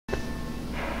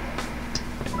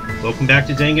Welcome back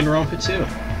to Danganronpa 2.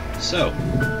 So,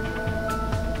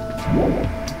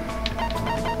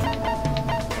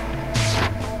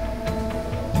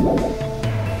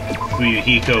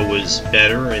 Fuyuhiko was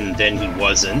better and then he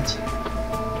wasn't.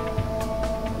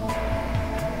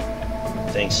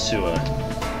 Thanks to a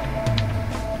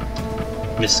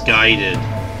misguided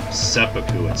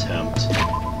seppuku attempt.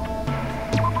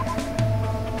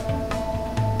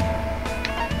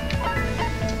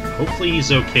 Hopefully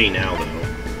he's okay now, though.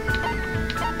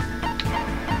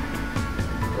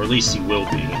 Or at least he will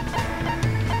be.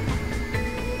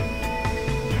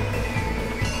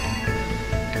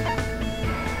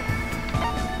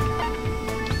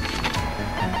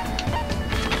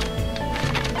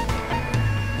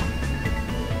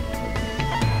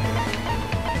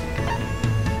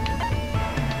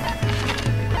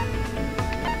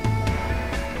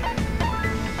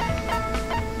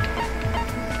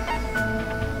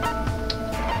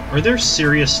 Are there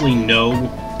seriously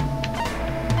no...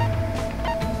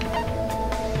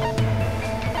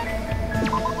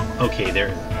 Okay,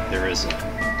 there is a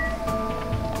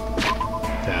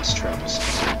fast travel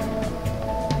spot.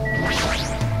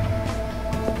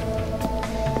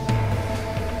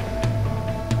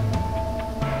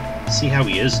 See how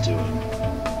he is doing.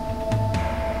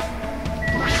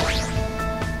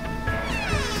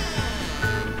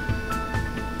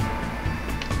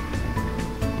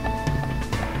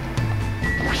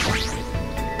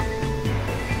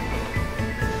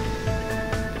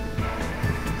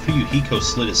 Fuyuhiko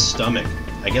slit his stomach.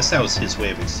 I guess that was his way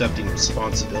of accepting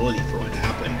responsibility for what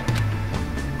happened.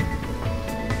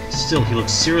 Still, he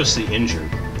looks seriously injured.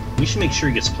 We should make sure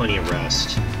he gets plenty of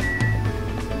rest.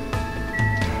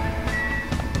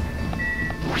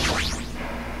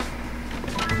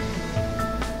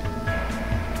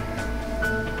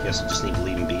 Guess we'll just need to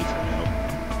leave him be for now.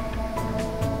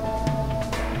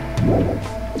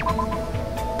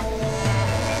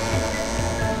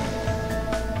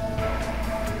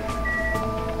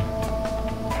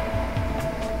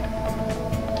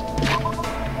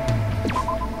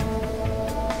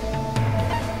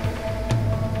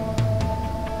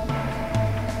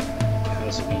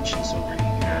 Ibuki's over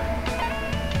here.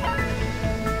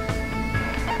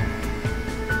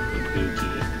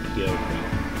 Ibuki, Yoko.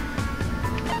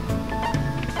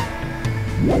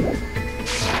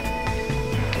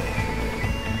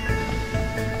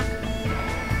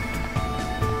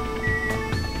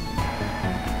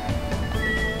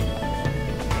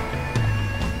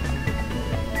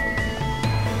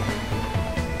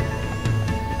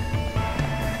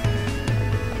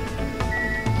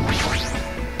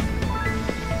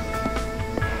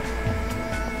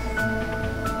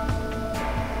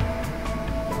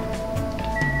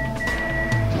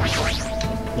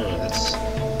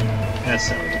 That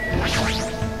sounded good.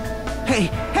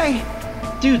 Hey!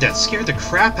 Dude, that scared the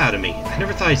crap out of me. I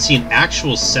never thought I'd see an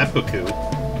actual seppuku.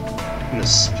 And the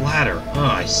splatter. Oh,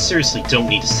 I seriously don't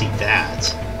need to see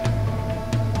that.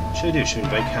 What should I do? Should we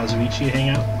invite Kazuichi to hang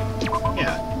out?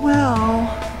 Yeah. Well...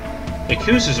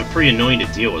 Yakuzas are pretty annoying to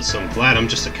deal with, so I'm glad I'm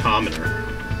just a commoner.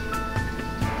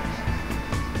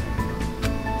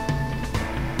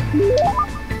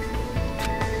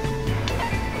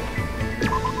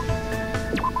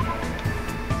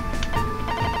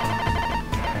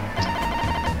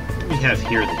 Have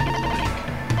here that you'd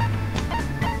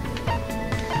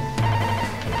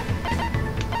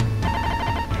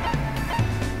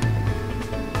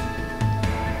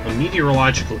like. A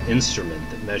meteorological instrument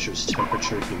that measures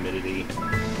temperature, humidity.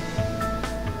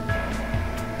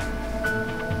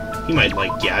 He might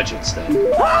like gadgets, then.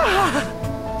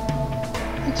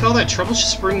 Can't all that trouble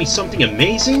just bring me something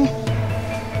amazing?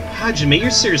 Hajime,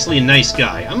 you're seriously a nice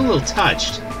guy. I'm a little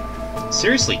touched.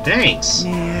 Seriously, thanks.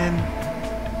 Man...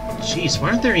 Jeez, why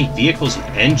aren't there any vehicles with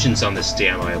engines on this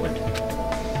damn island?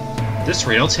 At this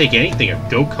rate, I'll take anything. A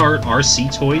go-kart, RC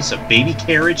toys, a baby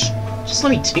carriage. Just let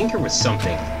me tinker with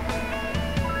something.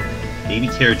 Baby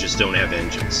carriages don't have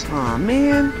engines. Aw,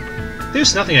 man.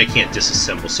 There's nothing I can't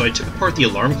disassemble, so I took apart the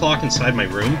alarm clock inside my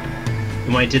room.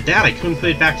 And when I did that, I couldn't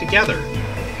put it back together.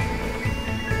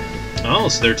 Oh,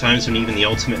 so there are times when even the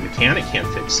ultimate mechanic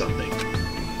can't fix something.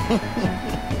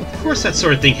 Of course, that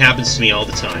sort of thing happens to me all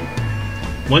the time.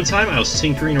 One time, I was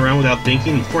tinkering around without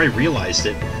thinking, and before I realized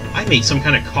it, I made some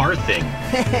kind of car thing.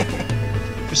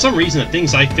 For some reason, the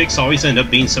things I fix always end up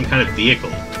being some kind of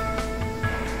vehicle.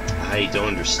 I don't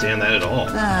understand that at all.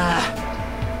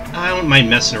 I don't mind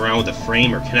messing around with the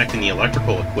frame or connecting the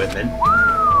electrical equipment.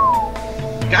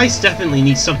 Guys definitely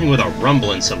need something with a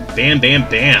rumble and some bam bam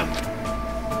bam.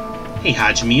 Hey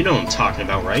Hajime, you know what I'm talking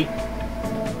about, right?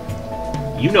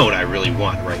 You know what I really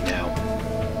want right now.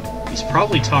 He's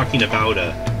probably talking about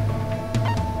a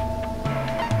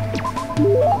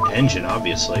Engine,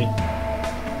 obviously.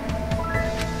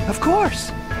 Of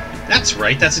course. That's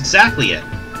right, that's exactly it.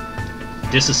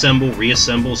 Disassemble,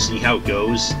 reassemble, see how it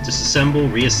goes.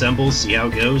 Disassemble, reassemble, see how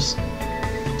it goes.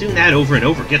 Doing that over and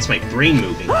over gets my brain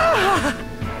moving.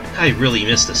 I really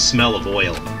miss the smell of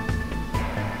oil.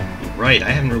 You're right, I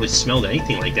haven't really smelled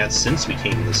anything like that since we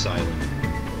came to this island.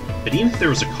 But even if there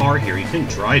was a car here, you couldn't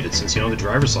drive it since you don't have a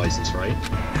driver's license, right?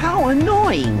 How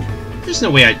annoying. There's no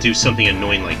way I'd do something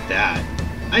annoying like that.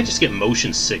 I just get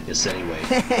motion sickness anyway.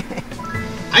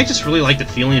 I just really like the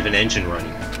feeling of an engine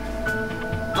running.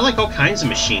 I like all kinds of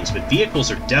machines, but vehicles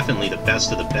are definitely the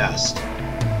best of the best.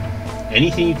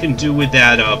 Anything you can do with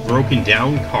that broken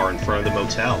down car in front of the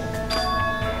motel.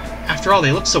 After all,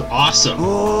 they look so awesome.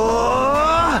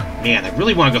 Man, I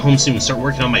really want to go home soon and start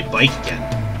working on my bike again.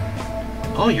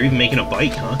 Oh, you're even making a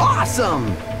bike, huh?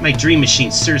 Awesome! My dream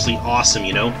machine's seriously awesome,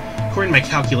 you know? According to my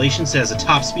calculations, it has a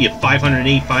top speed of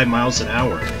 585 miles an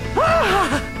hour.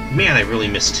 Man, I really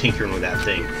miss tinkering with that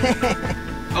thing.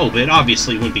 Oh, but it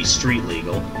obviously wouldn't be street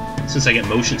legal. Since I get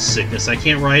motion sickness, I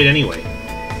can't ride anyway.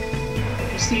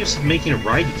 What's the use of making a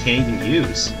ride you can't even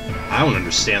use? I don't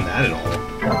understand that at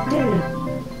all.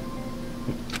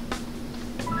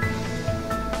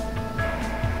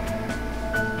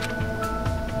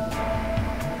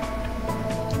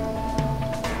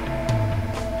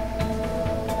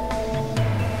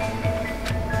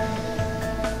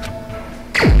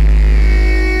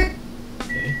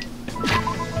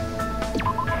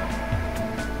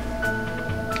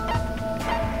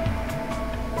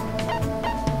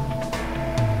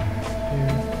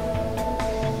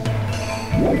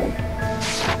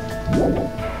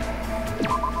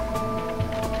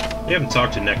 We haven't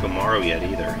talked to Nekomaru yet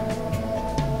either.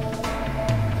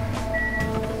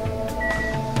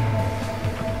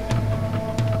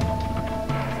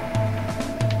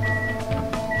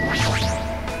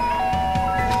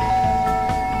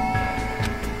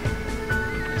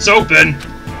 It's open!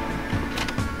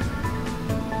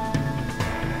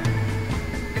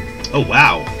 Oh,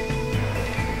 wow.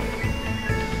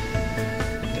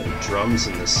 Got the drums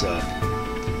and this,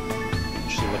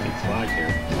 interesting looking flag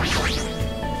here.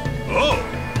 Oh!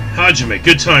 Hajime,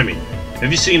 good timing.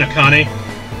 Have you seen Akane?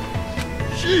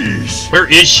 Jeez. Where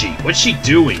is she? What's she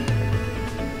doing?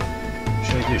 What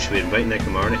should I do? Should we invite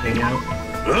Nekomaru to hang out?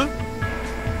 Huh?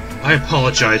 I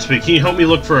apologize, but can you help me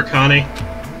look for Akane?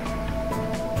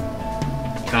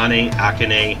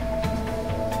 Akane.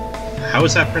 How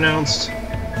is that pronounced?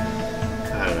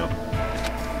 I don't know.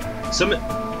 Some of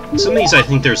these, I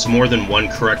think there's more than one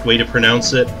correct way to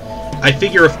pronounce it. I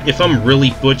figure if I'm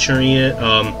really butchering it,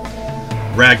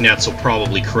 Ragnats will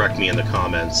probably correct me in the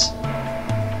comments.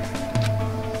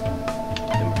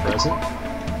 Give him a present.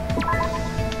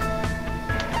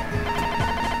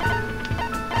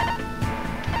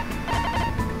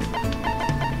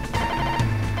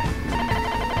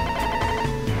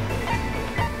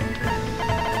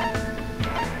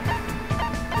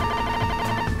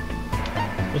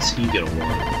 What's he gonna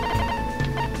want?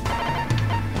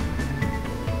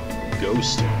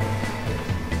 Ghost.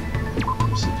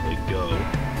 Mostly play Go.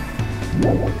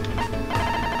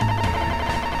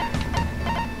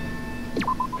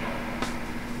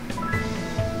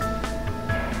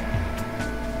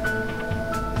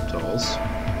 Dolls.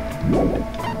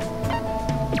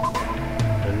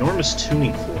 An enormous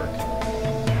tuning fork.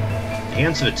 The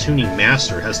hands of a tuning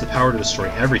master has the power to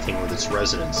destroy everything with its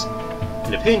resonance.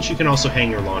 In a pinch, you can also hang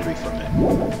your laundry from it.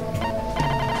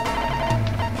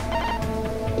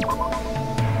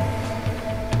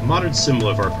 A modern symbol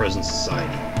of our present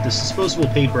society. This disposable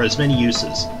paper has many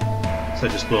uses,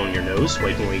 such as blowing your nose,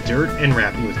 wiping away dirt, and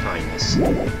wrapping with kindness.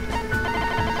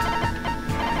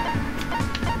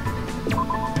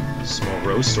 A small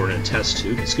rose stored in a test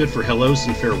tube. It's good for hellos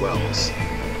and farewells.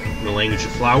 In the language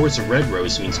of flowers, a red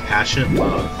rose means passionate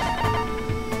love.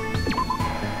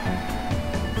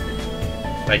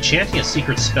 By chanting a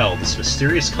secret spell, this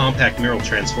mysterious compact mirror will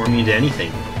transform you into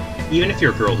anything. Even if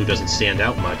you're a girl who doesn't stand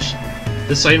out much,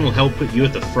 this item will help put you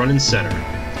at the front and center.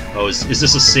 Oh, is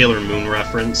this a Sailor Moon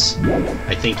reference?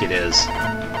 I think it is.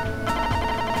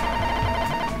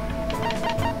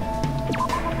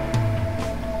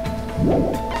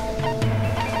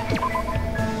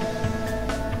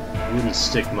 Wooden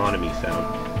stick Monami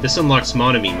found. This unlocks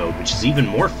Monami mode, which is even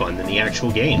more fun than the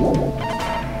actual game.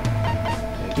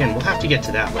 Again, we'll have to get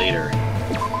to that later.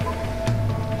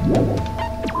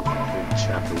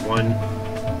 Chapter 1.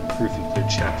 Proofy cleared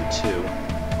Chapter 2.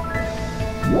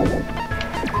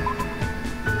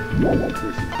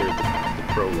 Proofy cleared the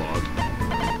prologue.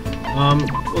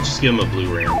 We'll just give him a blue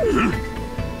ram.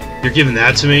 You're giving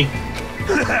that to me?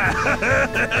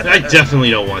 I definitely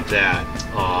don't want that.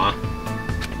 Aw.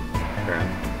 Crap.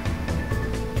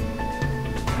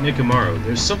 Nekomaru,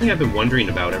 there's something I've been wondering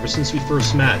about ever since we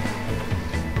first met.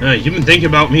 You've been thinking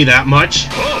about me that much?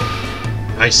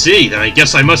 Oh. I see, then I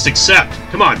guess I must accept.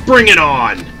 Come on, bring it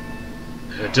on!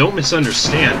 Don't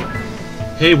misunderstand.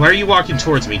 Hey, why are you walking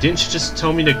towards me? Didn't you just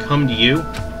tell me to come to you?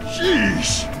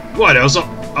 Sheesh. What? I was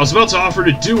about to offer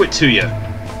to do it to you.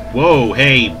 Whoa,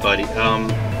 hey, buddy.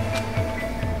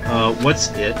 What's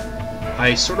it?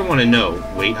 I sort of want to know.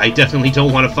 Wait, I definitely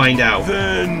don't want to find out.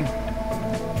 Then...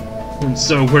 And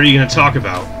so, what are you going to talk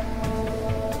about?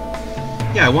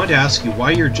 Yeah, I wanted to ask you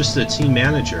why you're just a team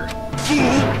manager.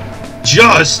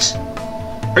 Just?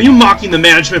 Are you mocking the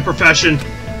management profession?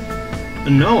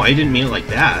 No, I didn't mean it like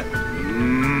that.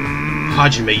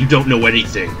 Hajime, you don't know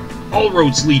anything. All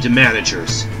roads lead to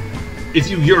managers. If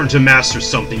you yearn to master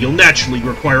something, you'll naturally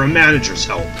require a manager's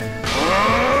help.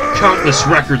 Countless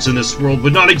records in this world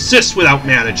would not exist without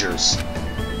managers.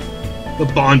 The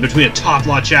bond between a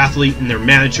top-notch athlete and their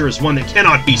manager is one that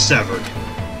cannot be severed.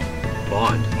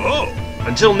 Bond? Oh!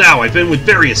 Until now, I've been with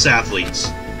various athletes.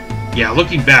 Yeah,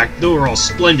 looking back, they were all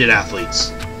splendid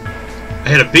athletes. I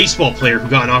had a baseball player who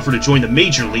got an offer to join the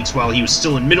major leagues while he was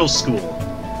still in middle school.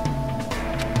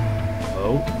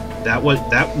 Oh? That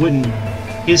wouldn't...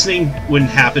 His name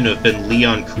wouldn't happen to have been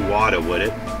Leon Kuwata, would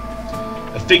it?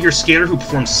 A figure skater who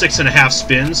performed 6.5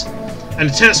 spins, and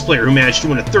a tennis player who managed to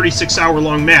win a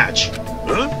 36-hour-long match.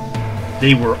 Huh?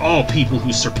 They were all people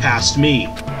who surpassed me.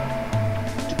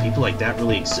 Do people like that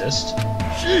really exist?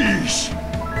 Sheesh.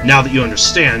 Now that you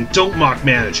understand, don't mock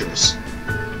managers.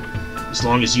 As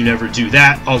long as you never do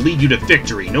that, I'll lead you to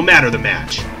victory, no matter the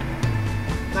match.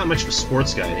 Not much of a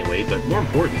sports guy anyway, but more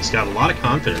important, he's got a lot of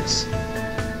confidence.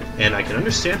 And I can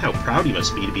understand how proud he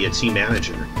must be to be a team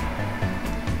manager.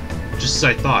 Just as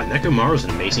I thought, Nekomaru's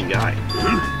an amazing guy.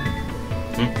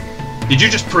 Did you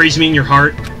just praise me in your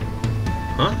heart?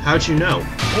 Huh? How'd you know?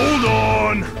 Hold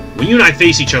on! When you and I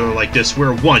face each other like this,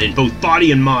 we're one in both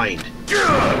body and mind.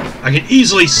 I can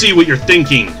easily see what you're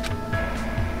thinking.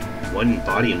 One in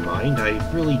body and mind?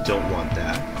 I really don't want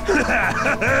that.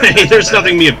 Hey, there's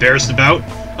nothing to be embarrassed about.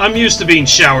 I'm used to being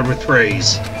showered with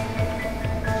praise.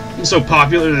 I'm so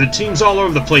popular that the teams all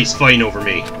over the place fighting over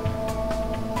me.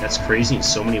 That's crazy in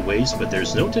so many ways, but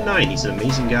there's no denying he's an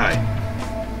amazing guy.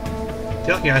 I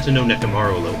feel like I got to know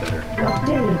Nekomaru a little better.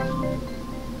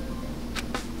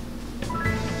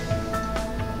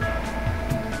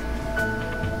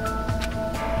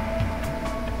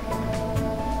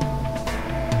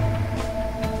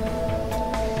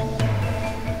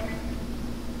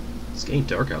 It's getting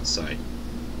dark outside.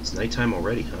 It's nighttime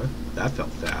already, huh? That felt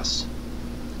fast.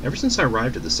 Ever since I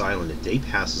arrived at this island, a day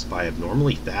passes by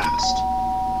abnormally fast.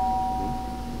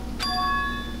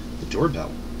 The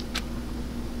doorbell.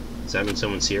 Does that mean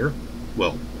someone's here?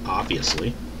 Well,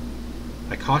 obviously.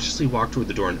 I cautiously walk toward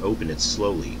the door and open it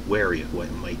slowly, wary of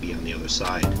what might be on the other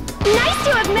side. Nice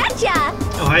to have met ya!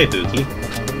 Oh, hi, Ibuki.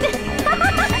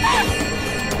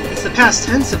 It's the past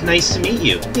tense of nice to meet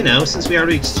you. You know, since we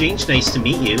already exchanged nice to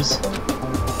meet yous.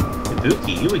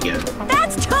 Ibuki, you again.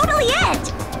 That's totally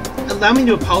it! Allow me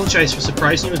to apologize for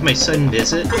surprising you with my sudden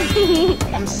visit.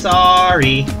 I'm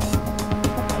sorry.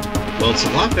 Well, it's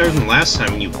a lot better than last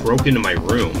time when you broke into my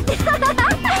room.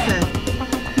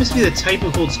 Must be the type who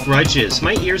holds grudges.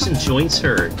 My ears and joints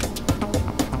hurt.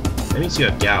 That means you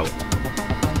have gout.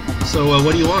 So,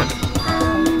 what do you want?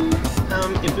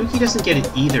 Ibuki doesn't get it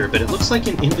either, but it looks like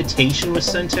an invitation was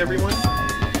sent to everyone.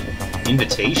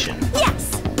 Invitation?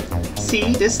 Yes!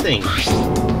 See, this thing.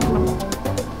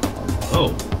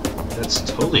 Oh, that's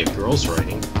totally a girl's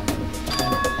writing.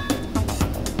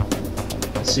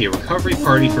 Let's see, a recovery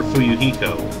party for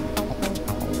Fuyuhiko.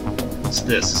 What's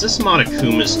this? Is this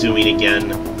Monokuma's doing again?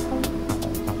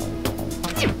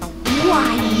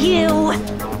 Why, you!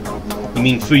 You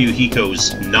mean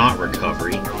Fuyuhiko's not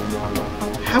recovery?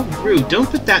 How rude. Don't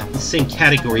put that in the same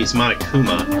category as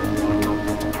Monokuma.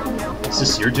 Is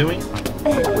this your doing?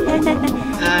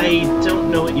 I don't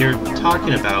know what you're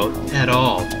talking about at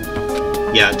all.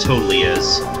 Yeah, it totally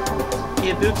is.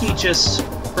 Ibuki just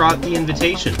brought the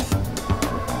invitation.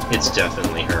 It's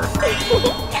definitely her.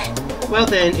 Well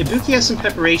then, Ibuki has some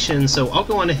preparations, so I'll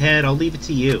go on ahead. I'll leave it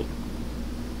to you.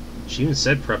 She even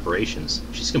said preparations.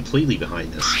 She's completely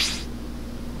behind this.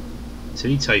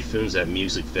 City Typhoon's that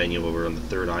music venue over on the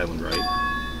 3rd island, right?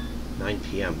 9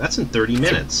 p.m. That's in 30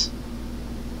 minutes.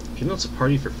 Even though it's a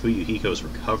party for Fuyuhiko's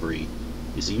recovery,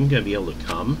 is he even going to be able to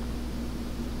come?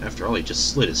 After all, he just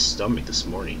slit his stomach this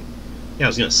morning. Yeah, I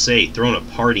was going to say, throwing a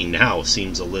party now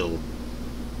seems a little...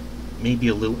 maybe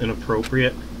a little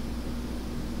inappropriate.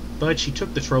 but she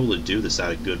took the trouble to do this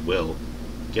out of goodwill.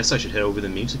 Guess I should head over to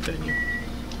the music venue.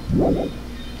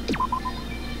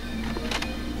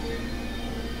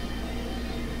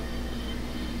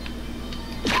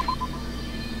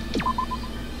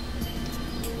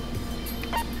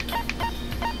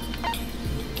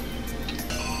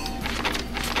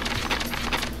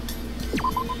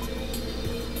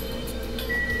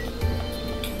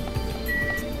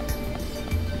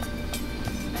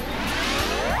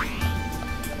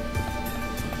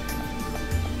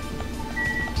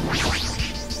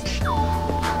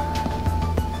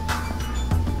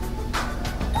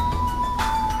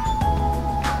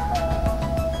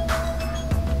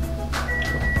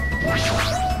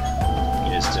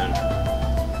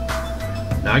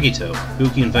 Nagito,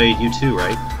 Ibuki invited you too,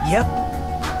 right? Yep.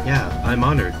 Yeah, I'm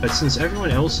honored, but since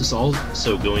everyone else is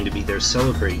also going to be there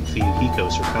celebrating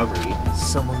Fuyuhiko's recovery...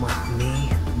 Someone like me?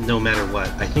 No matter what,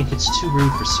 I think it's too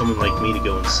rude for someone like me to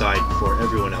go inside before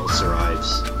everyone else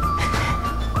arrives.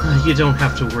 You don't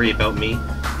have to worry about me.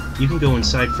 You can go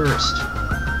inside first.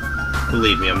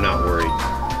 Believe me, I'm not worried.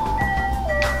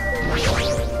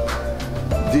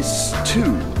 This,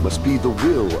 too, must be the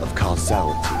will of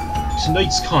causality.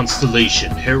 Tonight's constellation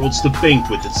heralds the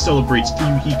banquet that celebrates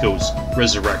Fuyuhiko's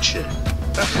resurrection.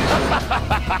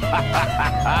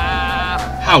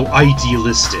 How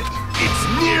idealistic. It's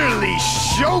nearly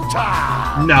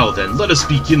showtime! Now then, let us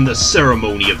begin the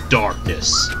ceremony of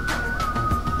darkness.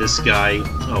 This guy...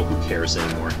 oh, who cares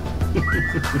anymore?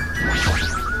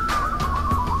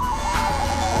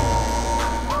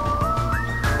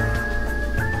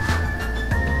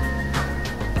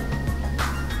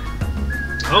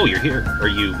 Oh, you're here.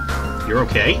 You're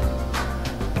okay?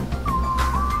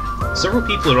 Several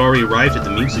people had already arrived at the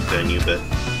music venue, but...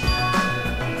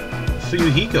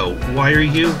 Fuyuhiko, why are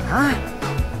you... Huh?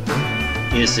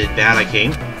 Is it bad I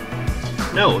came?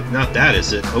 No, not that,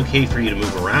 is it? Okay for you to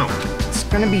move around. It's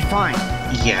gonna be fine.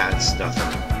 Yeah, it's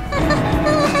nothing.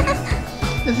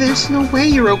 There's no way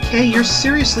you're okay. You're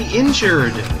seriously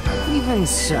injured. Even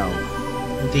so.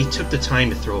 They took the time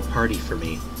to throw a party for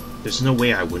me. There's no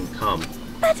way I wouldn't come.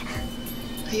 But...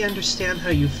 I understand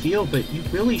how you feel, but you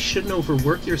really shouldn't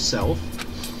overwork yourself.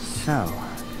 So...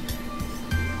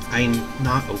 I'm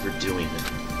not overdoing it.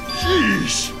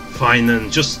 Sheesh! Fine then,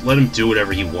 just let him do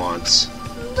whatever he wants.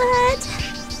 But...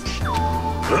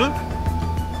 Huh?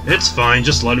 It's fine,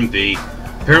 just let him be.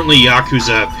 Apparently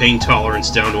Yakuza have pain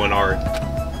tolerance down to an art.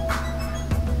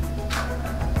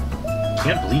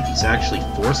 Can't believe he's actually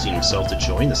forcing himself to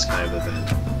join this kind of event.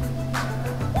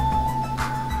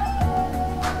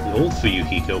 The old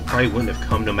Fuyuhiko probably wouldn't have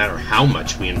come no matter how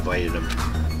much we invited him.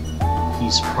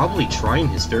 He's probably trying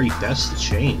his very best to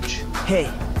change.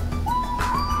 Hey.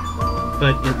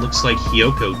 But it looks like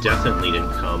Hiyoko definitely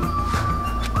didn't come.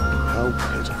 How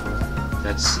pitiful.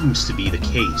 That seems to be the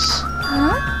case.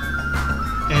 Huh?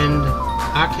 And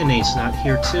Akane's not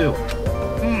here too.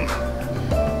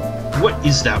 What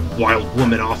is that wild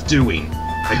woman off doing?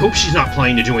 I hope she's not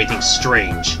planning to do anything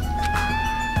strange.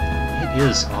 It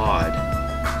is odd.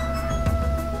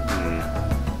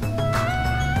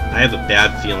 I have a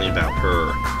bad feeling about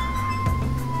her.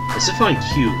 As if on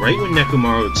cue, right when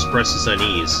Nekomaru expresses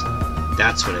unease,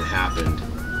 that's when it happened.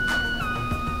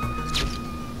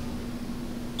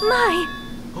 My...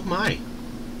 Oh my.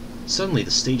 Suddenly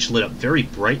the stage lit up very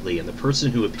brightly and the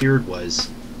person who appeared was...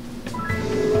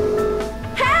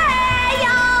 Hey,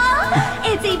 y'all!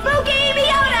 It's Ibuki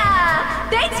Miyota!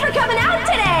 Thanks for coming out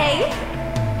today!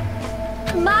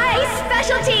 My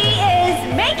specialty is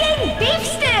making beef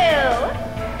stew!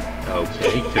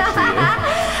 Okay, good for you.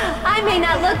 I may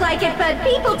not look like it, but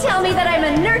people tell me that I'm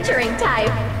a nurturing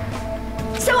type.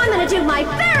 So I'm gonna do my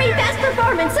very best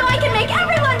performance so I can make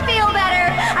everyone feel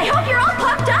better! I hope you're all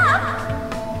pumped up!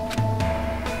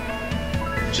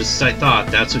 Just as I thought,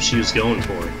 that's what she was going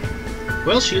for.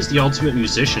 Well, she is the ultimate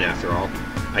musician after all.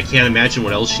 I can't imagine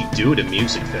what else she'd do at a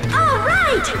music venue.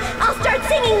 Alright! I'll start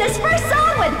singing this first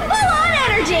song with full-on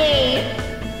energy!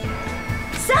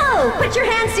 So, put your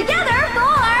hands together for...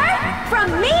 From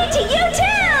me to you too!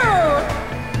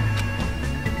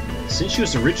 Since she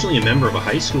was originally a member of a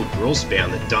high school girls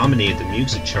band that dominated the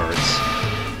music charts,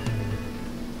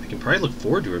 I can probably look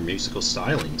forward to her musical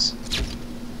stylings.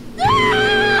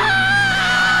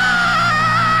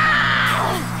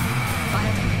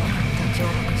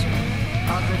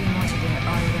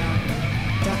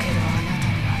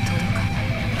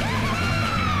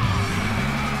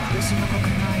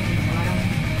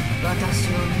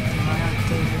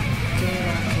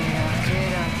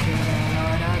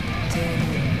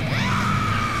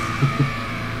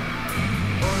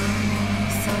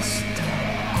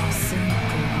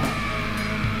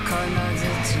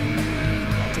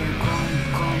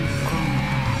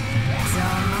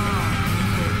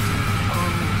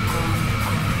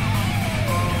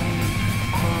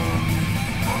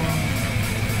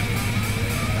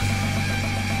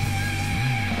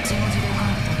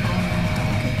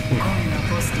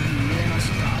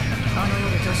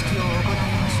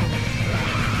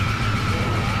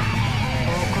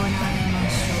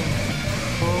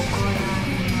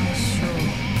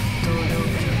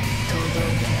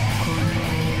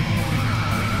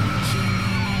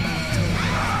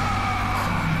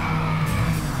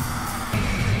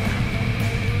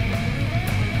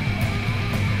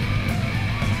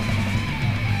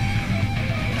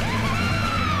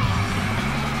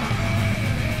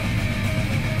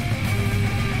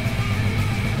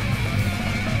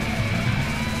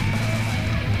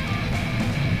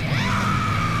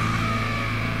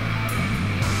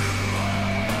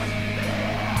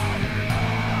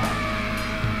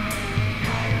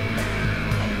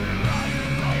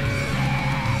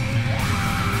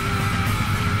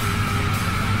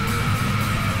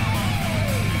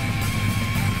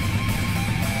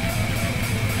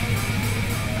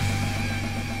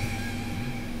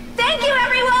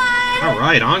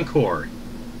 Alright, encore.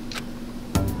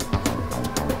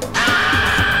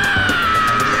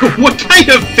 What kind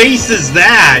of face is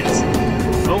that?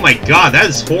 Oh my god, that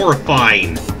is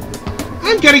horrifying.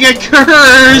 I'm gonna get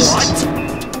cursed!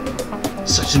 What?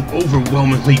 Such an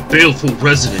overwhelmingly baleful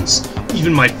residence.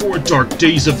 Even my 4 dark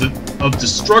days of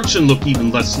destruction look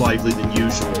even less lively than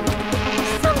usual.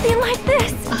 Something like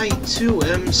this. I too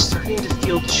am starting to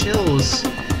feel chills.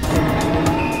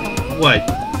 What?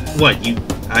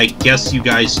 I guess you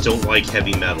guys don't like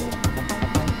heavy metal.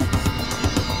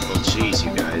 Oh jeez,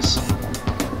 you guys.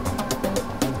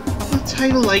 A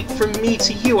title like From Me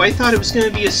to You, I thought it was going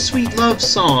to be a sweet love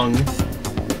song.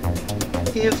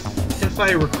 If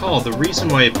I recall, the reason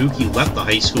why Ibuki left the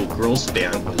high school girls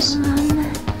band was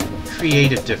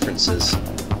creative differences.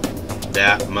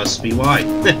 That must be why.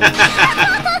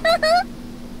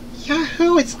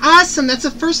 Yahoo! It's awesome! That's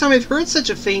the first time I've heard such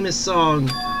a famous song.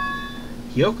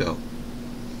 Yoko.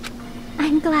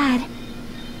 I'm glad.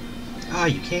 Ah,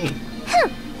 you came.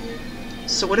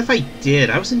 So what if I did?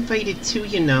 I was invited too,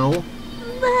 you know.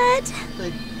 But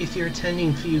if you're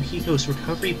attending Fuyuhiko's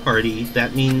recovery party,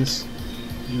 that means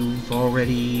you've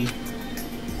already...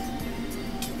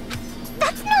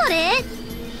 that's not it.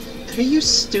 Are you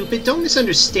stupid? Don't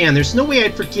misunderstand. There's no way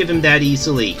I'd forgive him that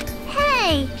easily.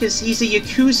 Hey! Because he's a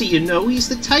Yakuza, you know. He's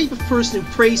the type of person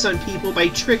who preys on people by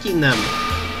tricking them.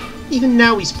 Even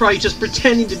now, he's probably just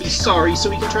pretending to be sorry so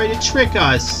he can try to trick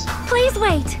us. Please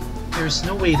wait. There's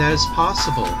no way that is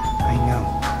possible. I know.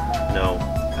 No,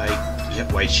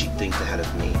 why'd she think that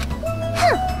of me?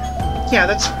 Yeah,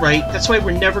 that's right. That's why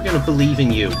we're never gonna believe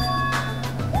in you.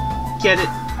 Get it?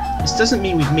 This doesn't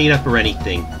mean we've made up or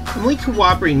anything. I'm only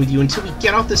cooperating with you until we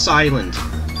get off this island.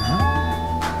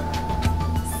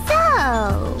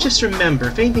 So... just remember,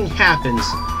 if anything happens,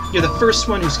 you're the first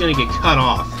one who's gonna get cut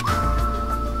off.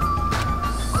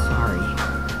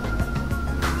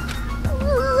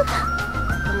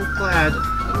 Glad.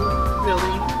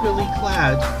 I'm really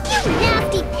glad. You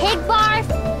nasty pig barf!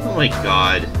 Oh my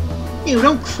god. Ew,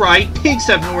 don't cry. Pigs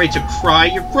have no right to cry.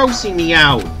 You're grossing me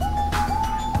out.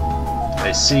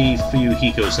 I see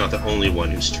Fuyuhiko's not the only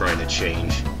one who's trying to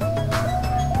change.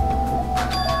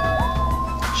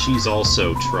 She's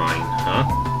also trying, huh?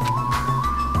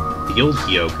 The old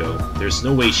Hyoko. There's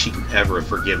no way she could ever have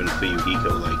forgiven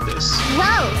Fuyuhiko like this.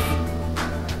 Gross!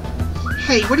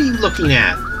 Hey, what are you looking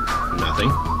at?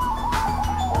 Nothing.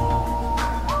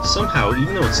 Somehow,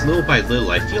 even though it's little by little,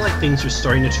 I feel like things are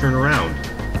starting to turn around.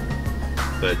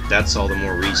 But that's all the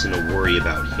more reason to worry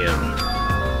about him.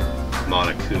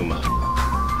 Monokuma.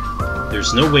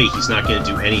 There's no way he's not going to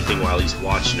do anything while he's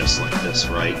watching us like this,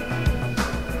 right?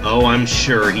 Oh, I'm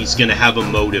sure he's going to have a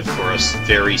motive for us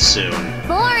very soon.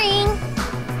 Boring!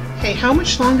 Hey, how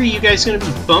much longer are you guys going to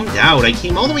be bummed out? I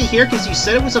came all the way here because you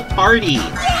said it was a party!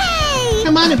 Yay!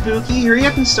 Come on, Ibuki, hurry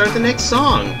up and start the next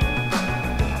song.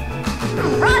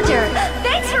 Roger!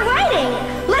 Thanks for writing!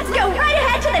 Let's go right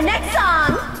ahead to the next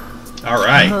song!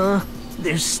 Alright.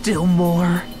 There's still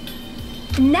more.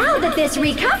 Now that this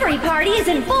recovery party is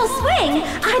in full swing,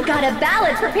 I've got a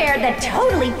ballad prepared that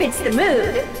totally fits the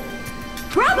mood.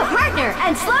 Grab a partner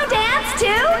and slow dance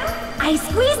too! I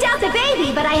squeezed out the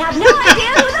baby, but I have no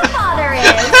idea who the father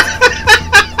is!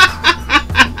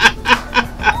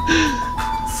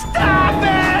 Stop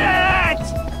it!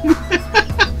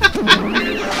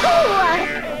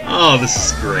 Oh, this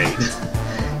is great.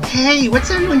 Hey, what's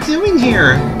everyone doing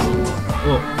here?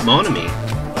 Well, Monami.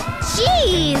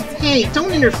 Jeez! Hey,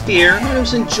 don't interfere. I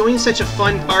was enjoying such a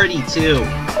fun party, too.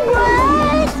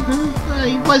 What?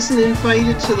 I wasn't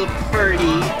invited to the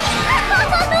party.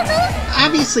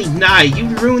 Obviously not.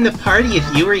 You'd ruin the party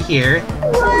if you were here.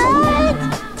 What?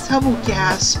 Double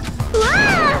gasp.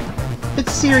 Ah! But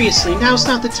seriously, now's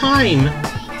not the time.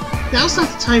 Now's not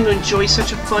the time to enjoy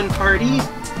such a fun party.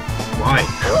 Why?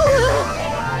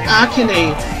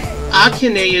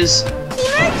 Akane is...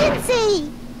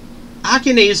 Emergency!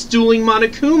 Akane is dueling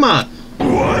Monokuma!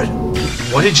 What?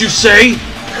 What did you say?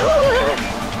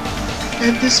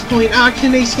 At this point,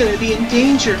 Akane's gonna be in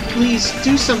danger. Please,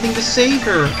 do something to save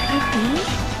her.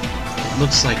 It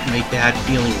looks like my bad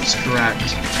feeling was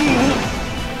correct.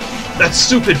 That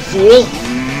stupid fool!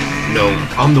 No,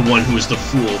 I'm the one who was the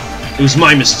fool. It was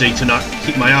my mistake to not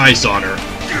keep my eyes on her.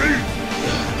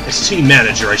 As team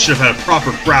manager, I should have had a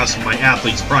proper grasp of my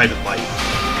athlete's private life.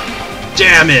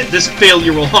 Damn it! This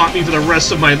failure will haunt me for the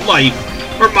rest of my life,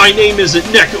 or my name isn't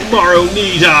Nekomaru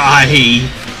Nidai!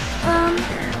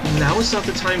 Now is not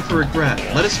the time for regret.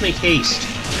 Let us make haste.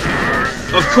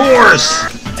 Of course!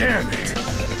 Damn it!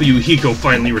 Fuyuhiko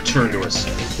finally returned to us.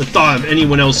 The thought of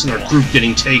anyone else in our group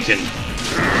getting taken.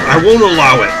 I won't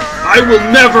allow it! I will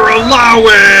never allow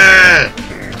it!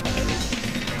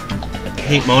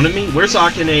 Hey, Monami, where's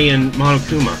Akane and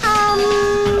Monokuma?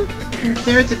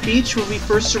 They're at the beach where we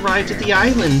first arrived at the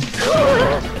island.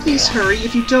 Please hurry,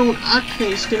 if you don't,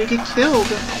 Akane's gonna get killed.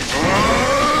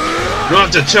 You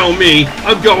don't have to tell me!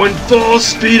 I'm going full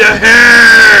speed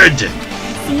ahead!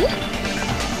 See?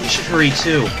 We should hurry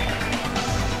too.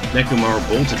 Nekomaru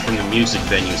bolted from the music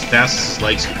venue as fast as his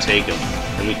legs could take him,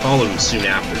 and we followed him soon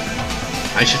after.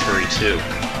 I should hurry too.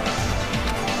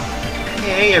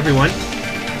 Hey everyone.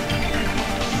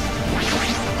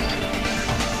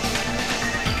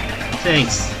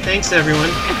 Thanks everyone.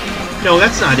 No,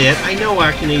 that's not it. I know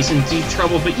Akane's in deep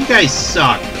trouble, but you guys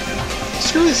suck.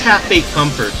 Screw this half-baked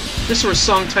comfort. This sort of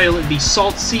song title would be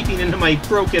salt seeping into my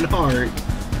broken heart.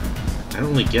 I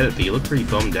don't really get it, but you look pretty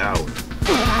bummed out.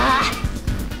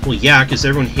 Well, yeah, because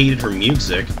everyone hated her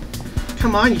music.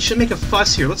 Come on, you shouldn't make a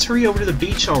fuss here. Let's hurry over to the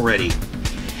beach already.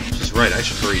 She's right, I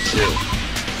should hurry too.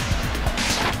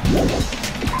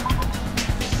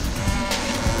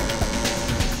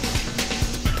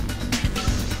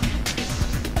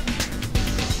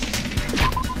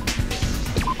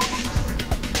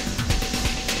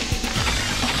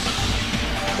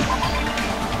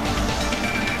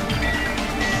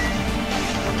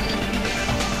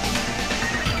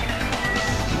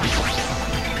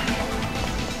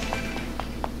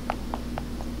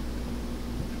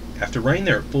 After running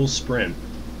there at full sprint,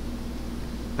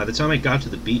 by the time I got to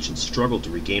the beach and struggled to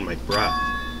regain my breath,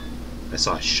 I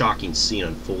saw a shocking scene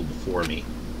unfold before me.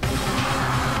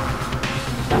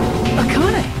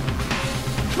 Akane!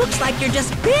 Looks like you're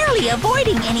just barely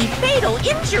avoiding any fatal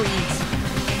injuries.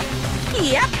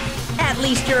 Yep, at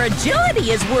least your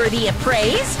agility is worthy of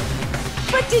praise.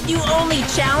 But did you only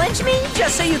challenge me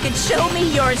just so you could show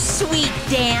me your sweet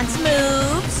dance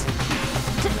moves?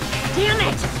 Damn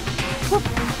it!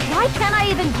 Why can't I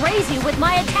even graze you with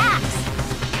my attacks?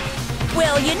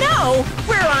 Well, you know,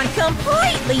 we're on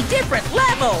completely different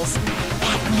levels.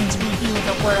 That means we view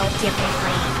the world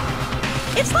differently.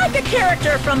 It's like a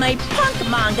character from a punk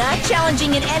manga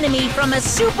challenging an enemy from a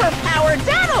super-powered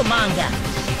battle manga.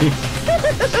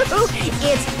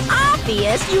 It's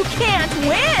obvious you can't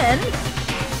win.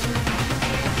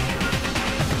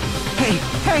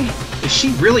 Hey! Is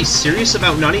she really serious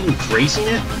about not even grazing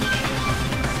it?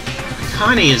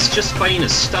 Akane is just fighting a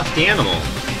stuffed animal.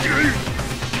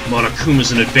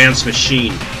 Monokuma's an advanced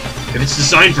machine. If it's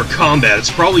designed for combat,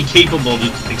 it's probably capable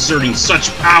of exerting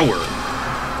such power.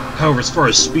 However, as far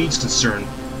as speed's concerned,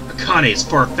 Akane is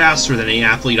far faster than any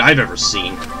athlete I've ever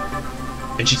seen.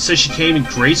 And she says she can't even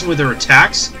graze him with her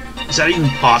attacks? Is that even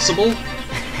possible?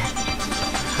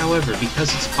 However,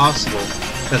 because it's possible,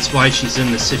 that's why she's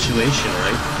in this situation,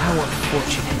 right? How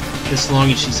unfortunate. As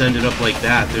long as she's ended up like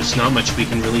that, there's not much we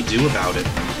can really do about it.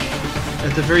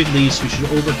 At the very least, we should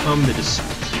overcome the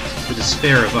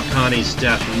despair of Akane's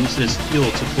death and use it as fuel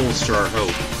to bolster our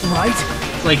hope. Right?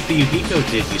 Like Fuyuhiko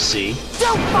did, you see.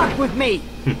 Don't fuck with me!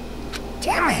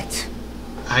 Damn it!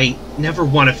 I never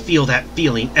want to feel that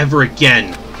feeling ever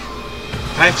again.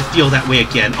 If I have to feel that way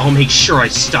again, I'll make sure I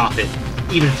stop it,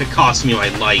 even if it costs me my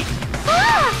life.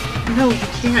 No, you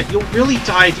can't. You'll really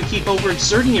die if you keep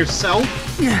overexerting yourself.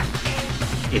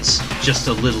 It's just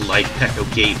a little life Peko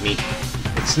gave me.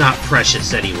 It's not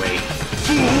precious anyway.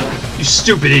 You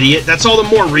stupid idiot! That's all the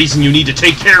more reason you need to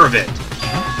take care of it!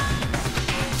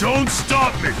 Don't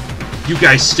stop me! You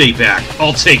guys stay back.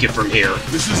 I'll take it from here.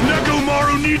 This is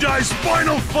Nekomaru Nidai's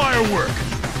final firework!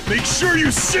 Make sure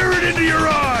you sear it into your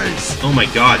eyes! Oh my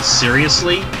god,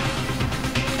 seriously?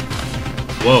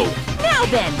 Whoa. Now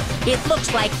then, it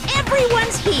looks like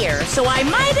everyone's here, so I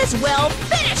might as well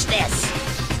finish this!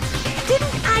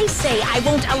 Didn't I say I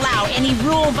won't allow any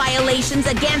rule violations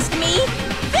against me?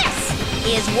 This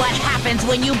is what happens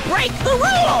when you break the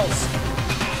rules!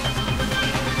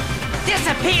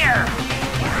 Disappear!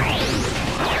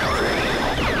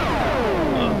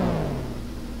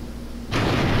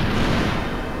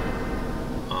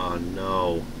 Oh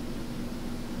no.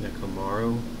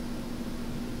 Nekomaru?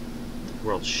 The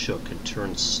world shook and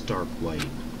turned stark white,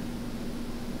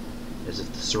 as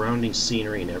if the surrounding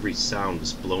scenery and every sound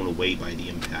was blown away by the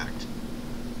impact.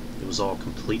 It was all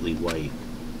completely white.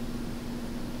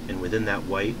 And within that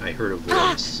white, I heard a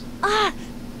voice.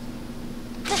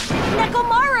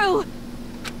 Nekomaru!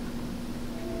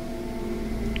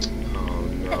 Oh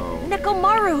no.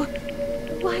 Nekomaru!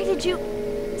 Why did you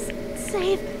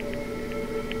save...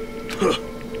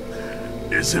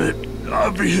 Isn't it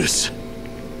obvious?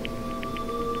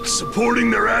 Supporting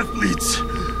their athletes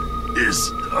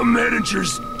is a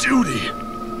manager's duty.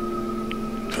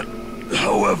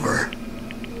 However,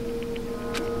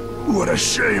 what a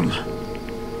shame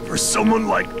for someone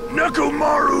like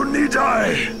Nekomaru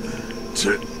Nidai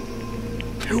to...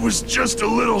 It was just a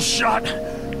little shot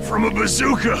from a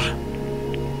bazooka.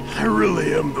 I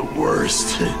really am the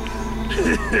worst.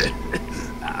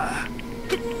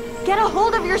 Get a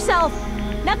hold of yourself!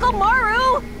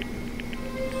 Nekomaru!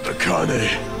 Akane,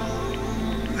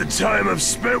 the time I've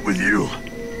spent with you,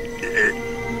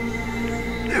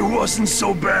 it wasn't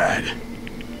so bad.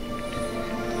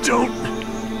 Don't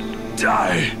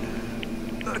die,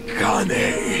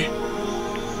 Akane.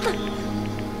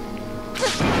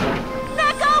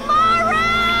 Nekomaru!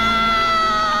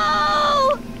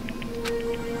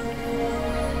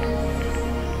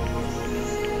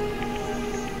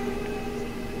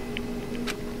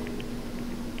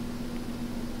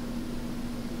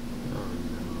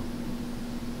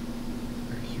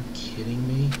 Kidding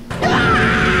me?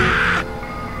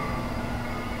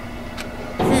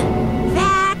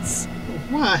 That's...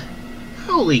 What?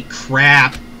 Holy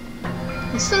crap!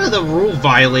 Instead of the rule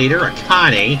violator,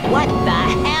 Akane, what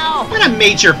the hell? what a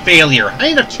major failure! I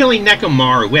ended up killing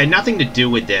Nekomaru, who had nothing to do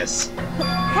with this.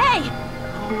 Hey!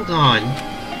 Hold on.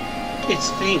 It's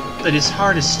faint, but his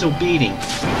heart is still beating.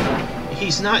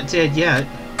 He's not dead yet.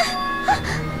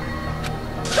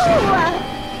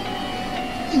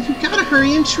 You gotta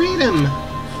hurry and treat him!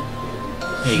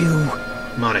 Hey,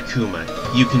 Monokuma,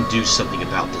 you can do something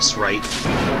about this, right?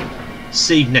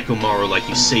 Save Nekomaru like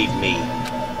you saved me.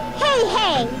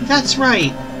 Hey! That's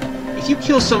right! If you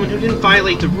kill someone who didn't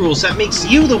violate the rules, that makes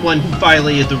you the one who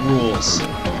violated the rules.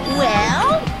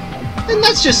 Well? Then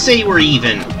let's just say we're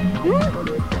even.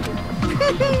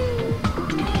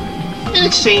 In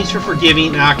exchange for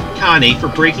forgiving Akane for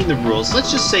breaking the rules,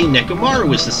 let's just say Nekomaru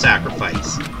was the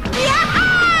sacrifice.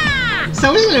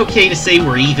 So isn't it okay to say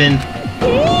we're even?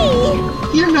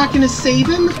 You're not gonna save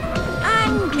him?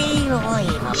 Unbelievable.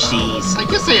 Jeez, I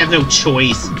guess I have no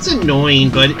choice. It's annoying,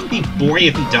 but it'd be boring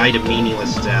if he died a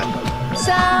meaningless death.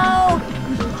 So...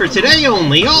 For today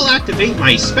only, I'll activate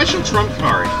my special trump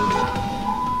card.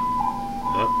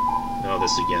 Oh,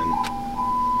 this again.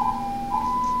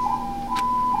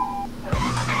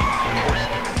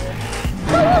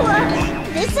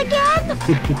 This again?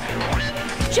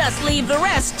 Just leave the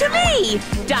rest to me,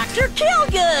 Dr.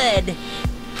 Killgood!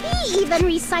 He even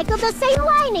recycled the same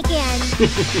line again.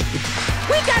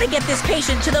 We gotta get this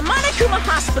patient to the Monokuma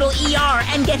Hospital ER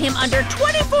and get him under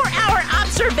 24-hour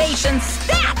observation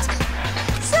stat!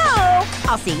 So,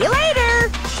 I'll see you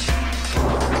later!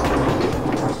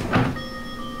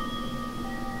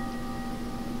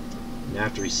 And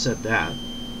after he said that,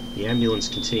 the ambulance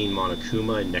containing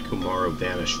Monokuma and Nekomaru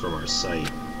vanished from our sight.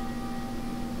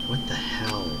 What the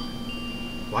hell?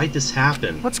 Why'd this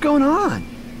happen? What's going on?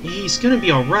 He's gonna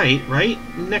be alright, right?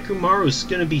 Nekomaru's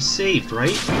gonna be saved,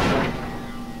 right?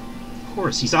 Of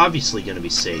course, he's obviously gonna be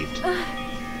saved.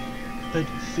 But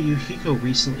Fuyuhiko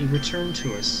recently returned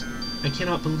to us. I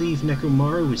cannot believe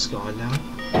Nekomaru is gone now.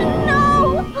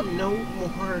 No! No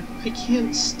more. I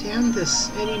can't stand this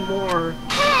anymore.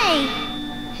 Hey!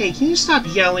 Hey, can you stop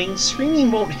yelling?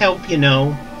 Screaming won't help, you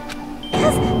know.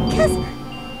 Cuz...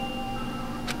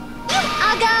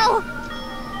 I'll go!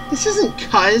 This isn't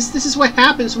cuz. This is what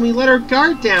happens when we let our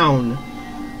guard down.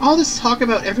 All this talk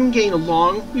about everyone getting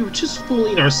along, we were just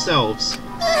fooling ourselves.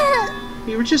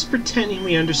 We were just pretending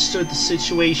we understood the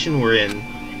situation we're in.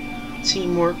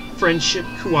 Teamwork, friendship,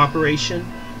 cooperation.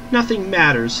 Nothing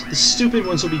matters. The stupid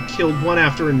ones will be killed one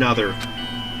after another.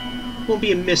 Won't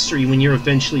be a mystery when you're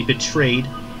eventually betrayed.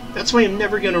 That's why I'm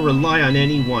never gonna rely on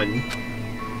anyone.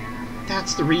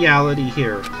 That's the reality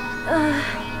here.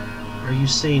 Are you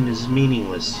saying it's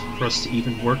meaningless for us to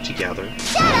even work together?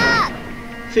 Shut up!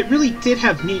 If it really did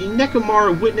have meaning,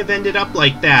 Nekomaru wouldn't have ended up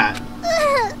like that.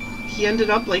 he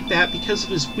ended up like that because of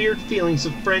his weird feelings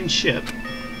of friendship.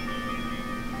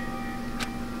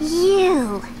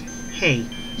 You. Hey,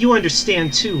 you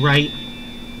understand too, right?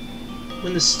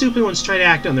 When the stupid ones try to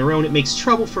act on their own, it makes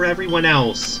trouble for everyone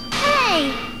else.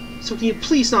 Hey! So can you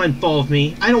please not involve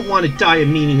me? I don't want to die a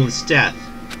meaningless death.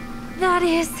 That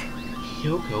is...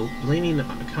 Hiyoko, blaming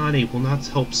Akane will not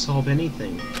help solve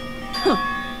anything.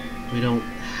 We don't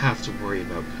have to worry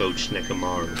about Coach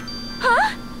Nekomaru.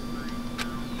 Huh?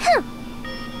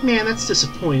 Man, that's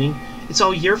disappointing. It's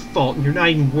all your fault and you're not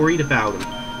even worried about him.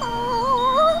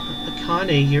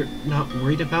 Akane, you're not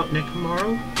worried about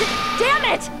Nekomaru? Damn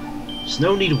it! There's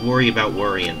no need to worry about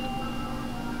worrying.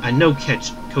 I know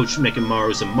Coach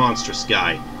Nekomaru's a monstrous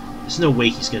guy. There's no way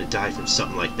he's gonna die from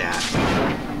something like that.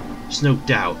 There's no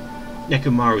doubt.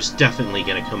 Nekomaru's definitely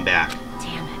gonna come back.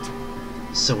 Damn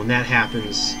it. So when that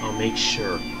happens, I'll make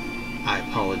sure I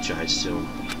apologize to him.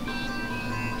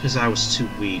 Because I was too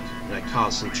weak and I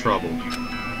caused him trouble.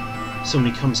 So when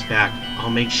he comes back,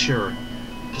 I'll make sure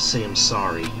to say I'm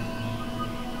sorry.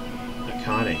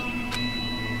 Akane.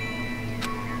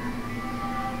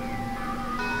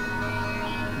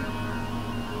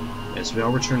 As we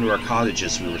all returned to our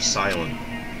cottages, we were silent.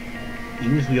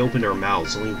 Even if we opened our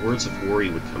mouths, only words of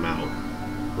worry would come out.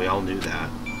 We all knew that.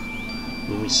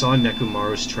 When we saw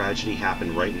Nekomaru's tragedy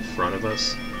happen right in front of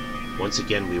us, once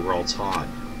again we were all taught.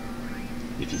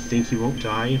 If you think you won't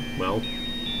die, well,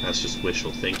 that's just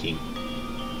wishful thinking.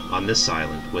 On this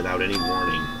island, without any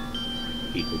warning,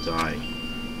 people die.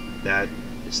 That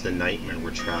is the nightmare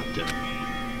we're trapped in.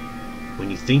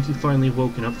 When you think you've finally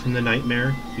woken up from the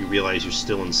nightmare, you realize you're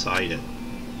still inside it.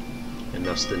 And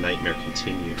thus the nightmare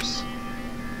continues.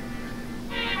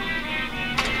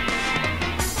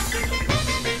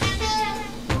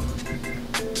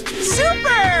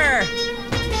 Super!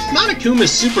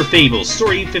 Monokuma's Super Fables,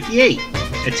 Story 58.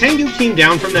 A Tengu came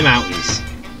down from the mountains.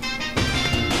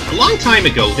 A long time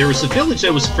ago, there was a village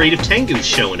that was afraid of Tengus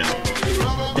showing up.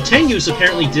 The Tengus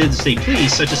apparently did as they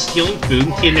pleased, such as stealing food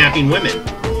and kidnapping women.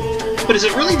 But is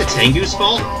it really the Tengus'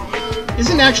 fault?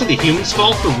 Isn't it actually the humans'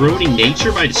 fault for ruining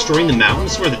nature by destroying the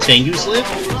mountains where the Tengus live?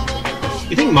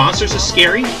 You think monsters are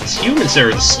scary? It's humans that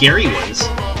are the scary ones.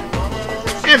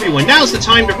 Everyone, now's the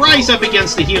time to rise up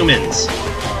against the humans!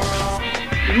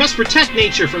 We must protect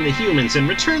nature from the humans and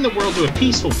return the world to a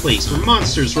peaceful place where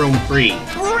monsters roam free.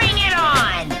 Bring it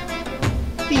on!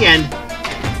 The end.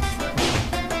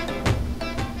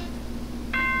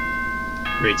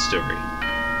 Great story.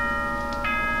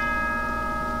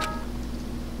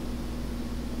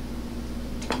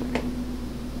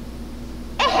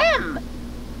 Ahem!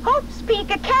 Hope's Peak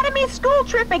Academy School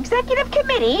Trip Executive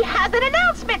Committee has an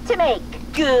announcement to make.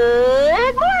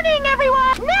 Good morning,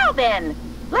 everyone! Now then,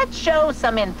 let's show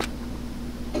some info.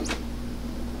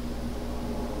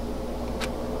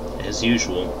 As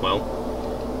usual,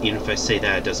 well, even if I say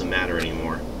that, it doesn't matter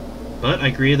anymore. But I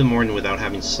greeted the morning without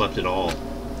having slept at all.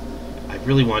 I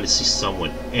really wanted to see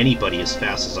someone, anybody, as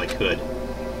fast as I could.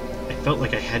 I felt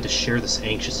like I had to share this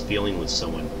anxious feeling with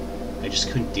someone. I just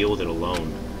couldn't deal with it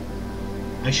alone.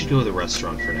 I should go to the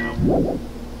restaurant for now.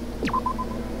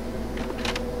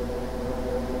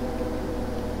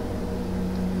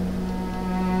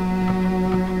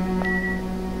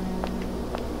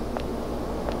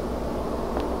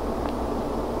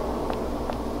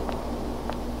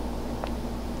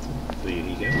 There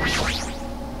you go.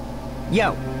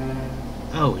 Yo.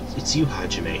 Oh, it's you,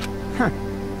 Hajime. Huh.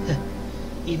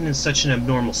 Even in such an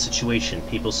abnormal situation,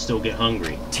 people still get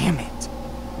hungry. Damn it.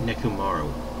 Nekomaru,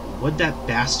 what'd that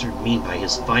bastard mean by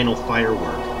his final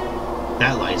firework?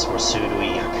 That lies more suited to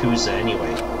a Yakuza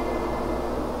anyway.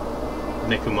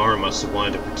 Nekomaru must have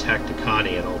wanted to protect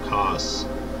Akane at all costs.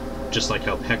 Just like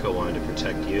how Pekka wanted to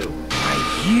protect you.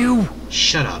 You?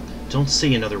 Shut up. Don't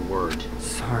say another word.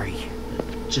 Sorry.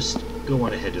 Just go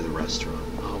on ahead to the restaurant.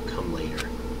 I'll come later.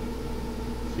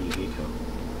 Fuyuhiko.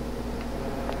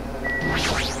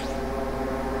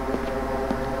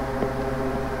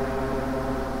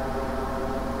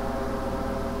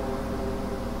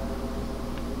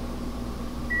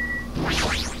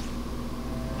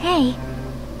 Hey,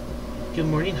 Good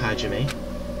morning, Hajime.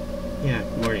 Yeah,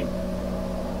 good morning.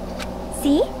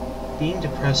 see? Being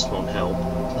depressed won't help.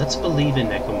 Let's believe in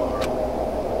Nekomaru.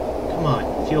 Come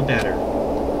on, feel better.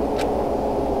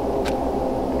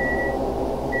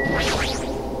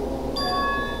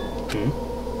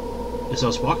 As I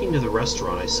was walking to the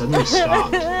restaurant, I suddenly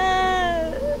stopped.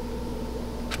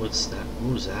 What's that?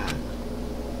 What was that?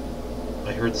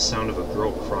 I heard the sound of a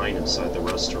girl crying inside the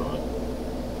restaurant.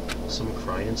 Someone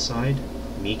crying inside?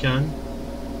 Mikan?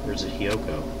 Or is it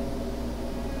Hiyoko?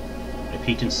 I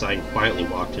peeked inside and quietly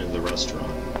walked into the restaurant.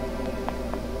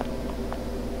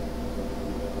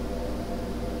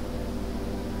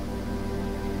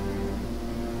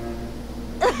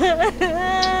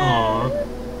 Aww.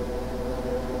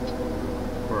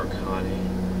 Poor Akane.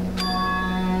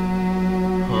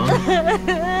 Huh?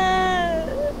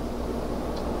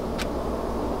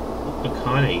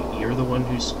 Akane, you're the one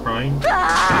who's crying?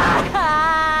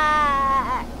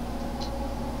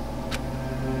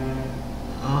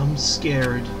 I'm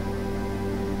scared.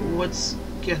 What's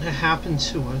gonna happen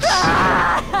to us?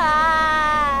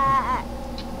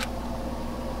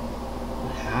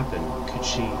 What happened? Could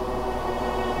she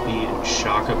be in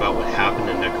shock about what happened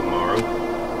to Nekomaru?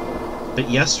 But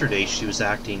yesterday she was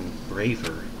acting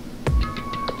braver.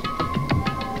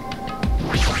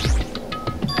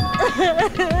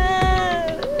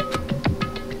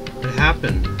 What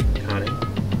happened, Connie?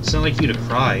 It's not like you to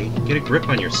cry. Get a grip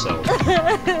on yourself.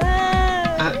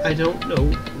 I don't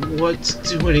know what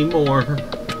to do anymore.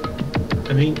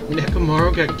 I mean,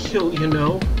 Nekomaru got killed, you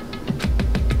know?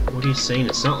 What are you saying?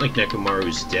 It's not like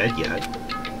Nekomaru's dead yet.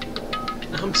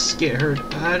 I'm scared.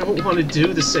 I don't want to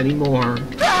do this anymore.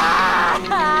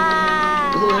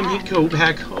 Let me go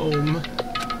back home.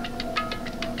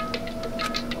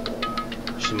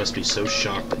 She must be so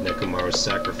shocked that Nekomaru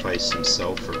sacrificed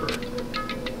himself for her.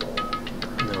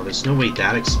 No, there's no way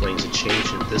that explains a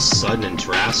change this sudden and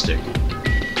drastic.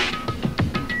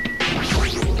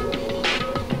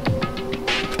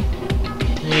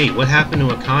 Hey, what happened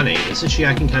to Akane? Isn't she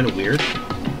acting kind of weird?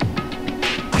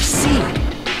 I see.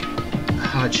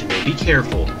 Hajime, be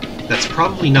careful. That's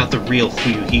probably not the real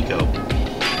Fuyuhiko.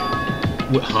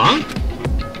 What, huh?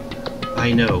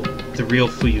 I know. The real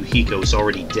Fuyuhiko's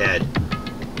already dead.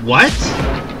 What?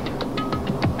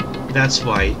 That's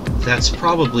why. That's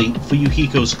probably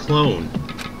Fuyuhiko's clone.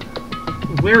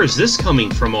 Where is this coming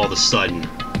from all of a sudden?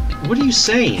 What are you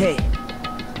saying? Hey.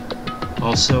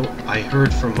 Also, I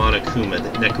heard from Monokuma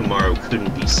that Nekomaru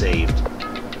couldn't be saved.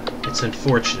 It's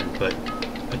unfortunate, but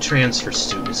a transfer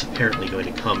student is apparently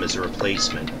going to come as a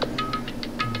replacement.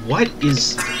 What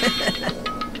is...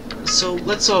 So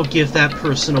let's all give that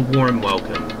person a warm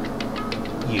welcome.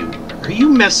 Are you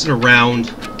messing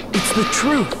around? It's the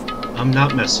truth. I'm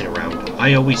not messing around.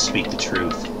 I always speak the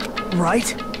truth.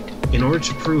 Right? In order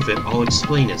to prove it, I'll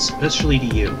explain it, especially to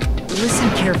you.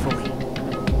 Listen carefully.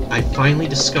 I finally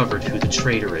discovered who the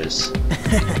traitor is.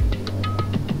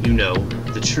 You know,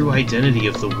 the true identity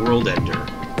of the World Ender.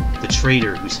 The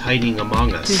traitor who's hiding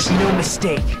among us. There's no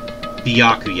mistake.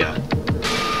 Byakuya.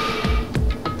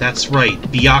 That's right,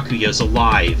 Byakuya's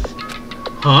alive.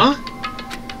 Huh?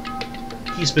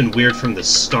 He's been weird from the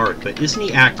start, but isn't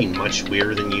he acting much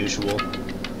weirder than usual?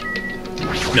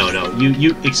 No,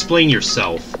 you explain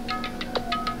yourself.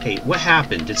 Hey, what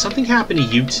happened? Did something happen to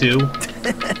you too?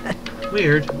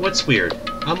 Weird? What's weird?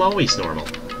 I'm always normal.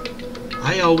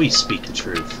 I always speak the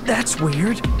truth. That's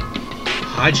weird.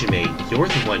 Hajime, you're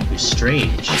the one who's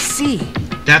strange. I see.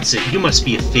 That's it, you must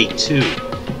be a fake too.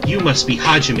 You must be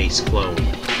Hajime's clone.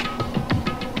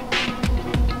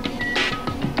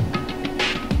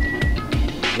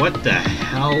 What the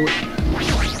hell?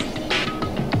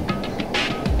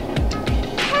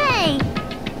 Hey!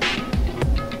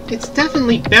 It's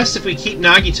definitely best if we keep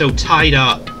Nagito tied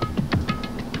up.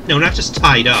 No, not just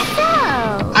tied up.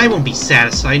 Oh! I won't be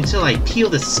satisfied until I peel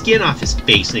the skin off his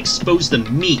face and expose the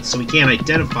meat so we can't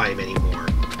identify him anymore.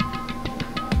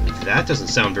 That doesn't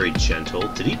sound very gentle.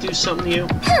 Did he do something to you?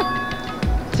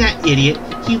 That idiot!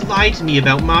 He lied to me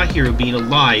about Mahiro being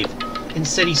alive and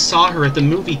said he saw her at the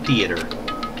movie theater.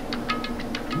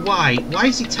 Why? Why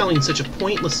is he telling such a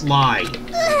pointless lie?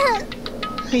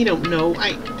 I don't know.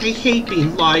 I hate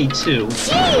being lied to.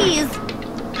 Jeez!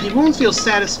 I won't feel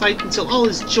satisfied until all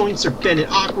his joints are bent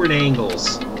at awkward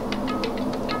angles.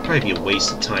 Probably be a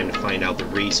waste of time to find out the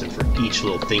reason for each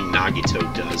little thing Nagito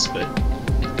does, but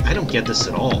I don't get this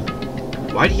at all.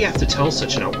 Why do you have to tell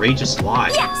such an outrageous lie?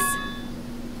 Yes!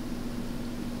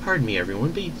 Pardon me,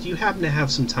 everyone, but do you happen to have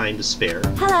some time to spare?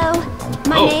 Hello.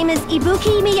 My name is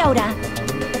Ibuki Miyota.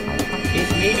 It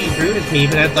may be rude of me,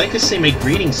 but I'd like to say my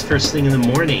greetings first thing in the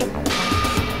morning.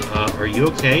 Are you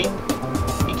okay?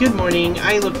 Good morning.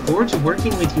 I look forward to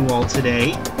working with you all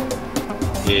today.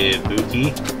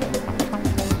 Ibuki?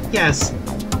 Yes,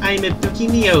 I'm Ibuki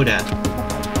Miyota.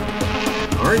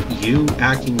 Aren't you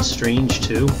acting strange,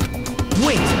 too?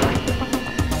 Wait!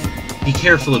 Be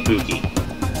careful, Ibuki.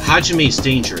 Hajime's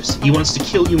dangerous. He wants to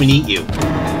kill you and eat you.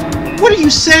 What are you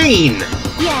saying?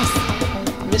 Yes.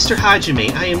 Mr.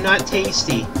 Hajime, I am not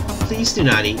tasty. Please do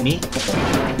not eat me.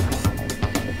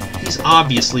 He's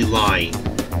obviously lying.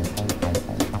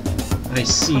 I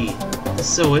see.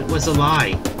 So it was a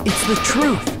lie. It's the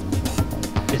truth.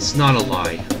 It's not a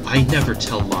lie. I never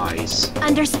tell lies.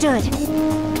 Understood.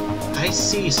 I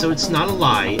see, so it's not a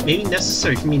lie. It may be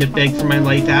necessary for me to beg for my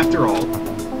life after all.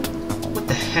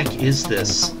 heck is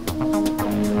this?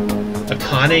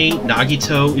 Akane,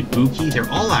 Nagito, Ibuki, they're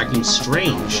all acting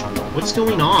strange. What's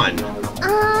going on?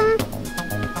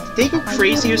 Did they go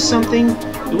crazy or something?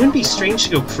 It wouldn't be strange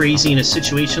to go crazy in a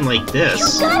situation like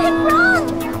this. You got it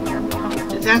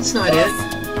wrong! That's not it.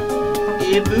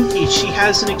 Ibuki, she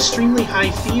has an extremely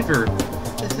high fever.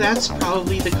 That's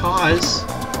probably the cause.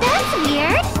 That's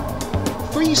weird.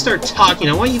 Before you start talking,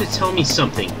 I want you to tell me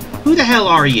something. Who the hell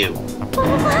are you?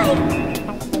 Why?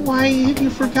 Why have you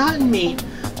forgotten me?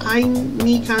 I'm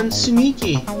Mikan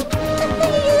Sumiki.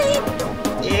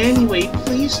 Anyway,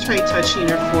 please try touching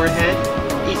her forehead.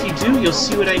 If you do, you'll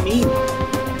see what I mean.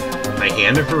 My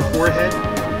hand of her forehead?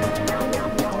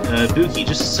 Ibuki,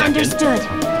 just a second. Understood.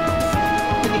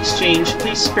 In exchange,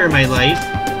 please spare my life.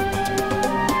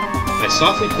 I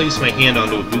softly placed my hand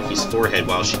onto Ibuki's forehead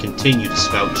while she continued to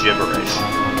spout gibberish.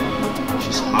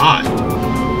 She's hot.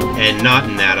 And not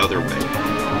in that other way.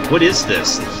 What is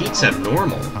this? The heat's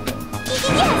abnormal.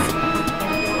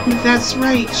 Yes! That's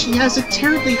right, she has a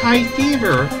terribly high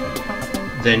fever.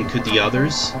 Then could the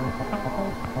others?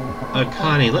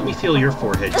 Akane, let me feel your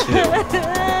forehead too.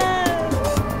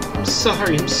 I'm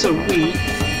sorry, I'm so weak.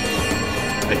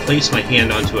 I placed my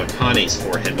hand onto Akane's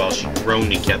forehead while she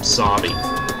groaned and kept sobbing.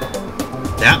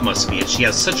 That must be it. She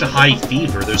has such a high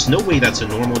fever, there's no way that's a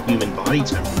normal human body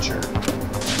temperature.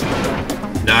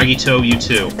 Nagito, you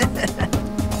too.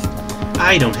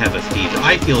 I don't have a fever.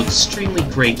 I feel extremely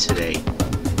great today.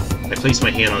 I placed my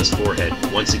hand on his forehead.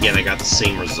 Once again, I got the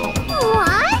same result.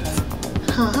 What?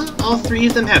 Huh? All three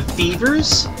of them have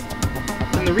fevers?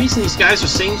 And the reason these guys are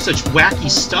saying such wacky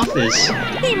stuff is...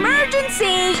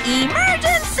 Emergency!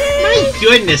 Emergency! My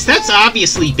goodness, that's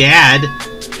obviously bad!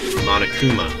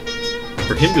 Monokuma.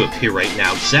 For him to appear right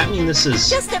now, does that mean this is...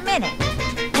 Just a minute.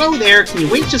 Whoa there, can you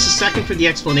wait just a second for the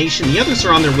explanation? The others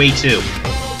are on their way too.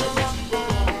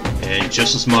 And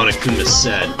just as Monokuma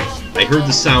said, I heard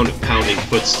the sound of pounding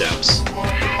footsteps.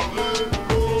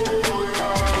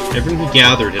 Everyone who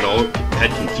gathered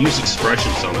had confused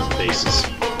expressions on their faces.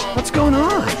 What's going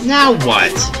on? Now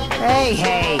what? Hey,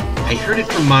 hey. I heard it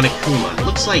from Monokuma.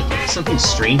 Looks like something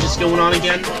strange is going on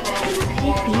again.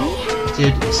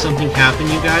 Did something happen,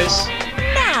 you guys?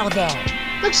 Now then.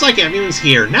 Looks like everyone's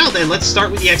here. Now then, let's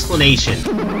start with the explanation.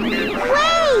 Wait!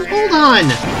 Hold on!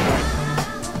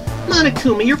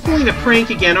 Monokuma, you're pulling a prank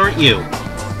again, aren't you?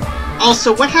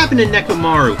 Also, what happened to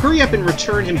Nekomaru? Hurry up and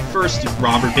return him first, you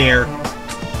robber bear.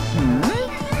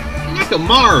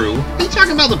 Nekomaru? Are you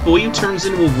talking about the boy who turns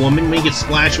into a woman when he gets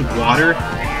splashed with water?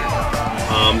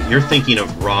 You're thinking of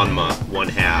Ranma, one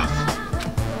half.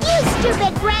 You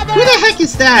stupid brother! Who the heck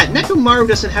is that? Nekomaru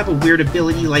doesn't have a weird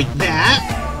ability like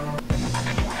that.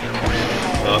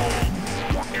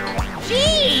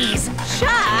 Jeez! Shut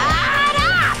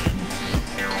up!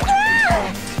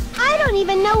 I don't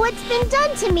even know what's been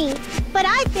done to me, but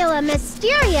I feel a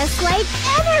mysterious, like,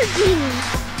 energy.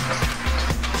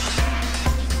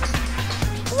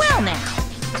 Well now.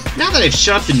 Now that I've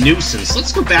shut up the nuisance,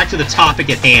 let's go back to the topic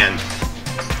at hand.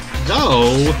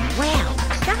 Though... Well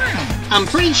done. I'm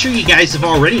pretty sure you guys have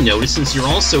already noticed since you're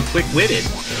all so quick-witted.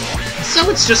 So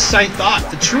it's just as I thought.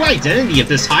 The true identity of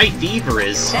this high fever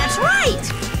is... That's right!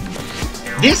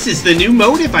 This is the new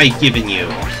motive I've given you.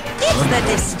 It's the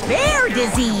despair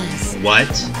disease. What?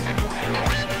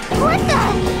 What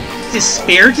the?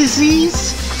 Despair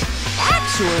disease?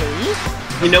 Actually...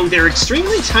 You know, they're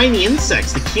extremely tiny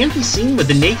insects that can't be seen with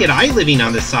the naked eye living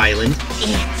on this island.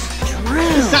 It's true.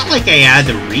 It's not like I had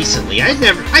them recently.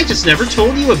 I just never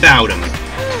told you about them.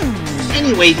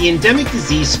 Anyway, the endemic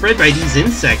disease spread by these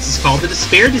insects is called the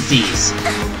despair disease.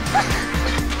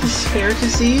 Despair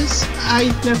disease?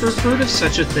 I've never heard of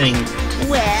such a thing.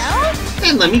 Well?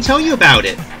 Then let me tell you about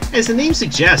it. As the name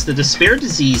suggests, the despair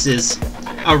disease is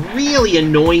a really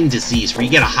annoying disease where you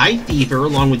get a high fever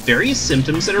along with various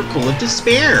symptoms that are full of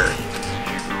despair.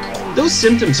 Those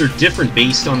symptoms are different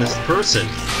based on this person.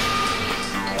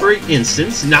 For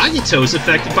instance, Nagito is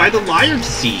affected by the liar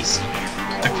disease.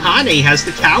 Akane has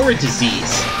the coward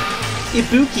disease.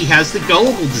 Ibuki has the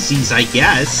gullible disease, I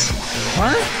guess.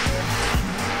 What?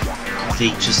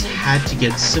 They just had to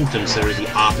get symptoms that are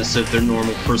the opposite of their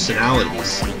normal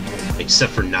personalities.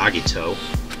 Except for Nagito.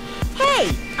 Hey,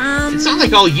 It's not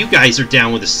like all you guys are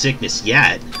down with the sickness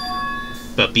yet.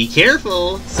 But be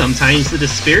careful, sometimes the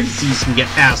despair disease can get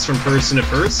passed from person to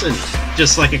person,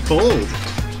 just like a cold.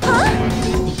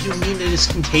 You mean it is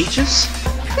contagious?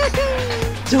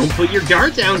 Don't put your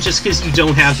guard down just because you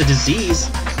don't have the disease.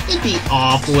 It'd be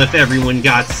awful if everyone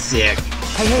got sick.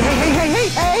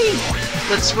 Hey!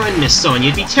 Let's run, Miss Sonia.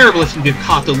 It'd be terrible if you get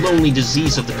caught the lonely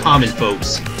disease of the common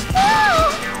folks.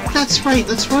 That's right,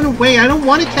 let's run away. I don't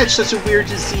want to catch such a weird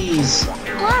disease.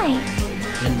 Why?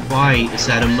 And why is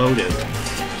that a motive?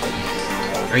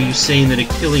 Are you saying that a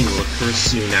killing will occur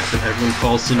soon after everyone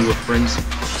falls into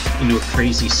a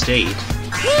crazy state?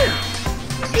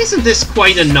 Isn't this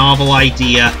quite a novel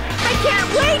idea? I can't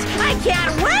wait! I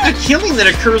can't wait! A killing that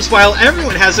occurs while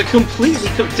everyone has a completely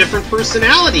different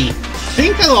personality.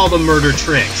 Think of all the murder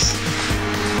tricks.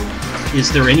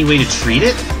 Is there any way to treat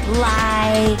it?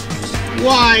 Like...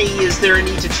 Why is there a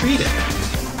need to treat it?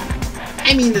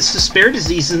 I mean, this despair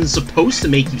disease isn't supposed to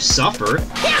make you suffer.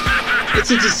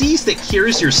 It's a disease that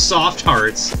cures your soft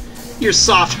hearts. Your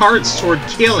soft hearts toward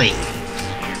killing.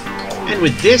 And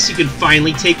with this, you can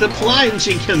finally take the plunge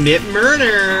and commit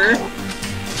murder.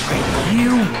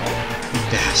 You...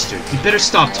 Bastard, you better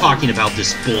stop talking about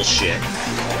this bullshit.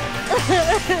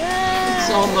 It's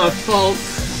all my fault.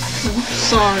 I'm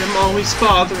sorry I'm always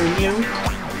bothering you.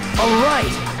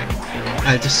 Alright.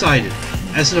 I've decided.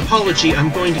 As an apology, I'm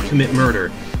going to commit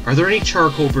murder. Are there any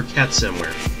charcoal briquettes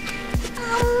somewhere?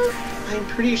 I'm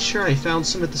pretty sure I found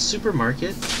some at the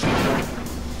supermarket.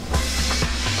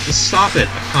 Just stop it.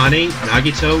 Akane,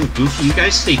 Nagito, Ibuki, you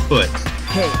guys stay put.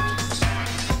 Hey.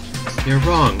 You're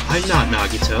wrong. I'm not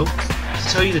Nagito. To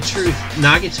tell you the truth,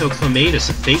 Nagito Komaeda's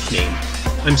a fake name.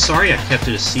 I'm sorry I kept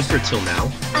it a secret till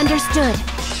now. Understood.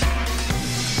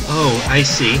 Oh, I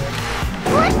see.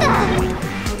 What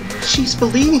the? She's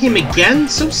believing him again?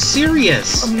 So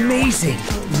serious! Amazing.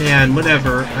 Man,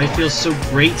 whatever. I feel so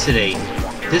great today.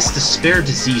 This despair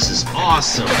disease is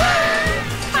awesome.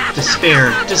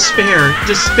 Despair, despair,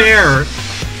 despair!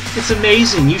 It's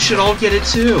amazing. You should all get it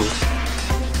too.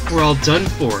 We're all done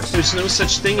for. There's no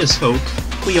such thing as hope.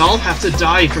 We all have to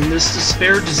die from this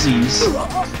despair disease.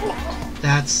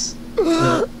 That's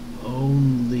the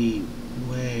only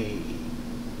way.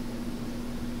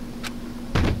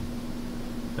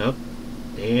 Oh,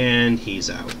 and he's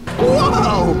out.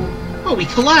 Whoa! Oh, he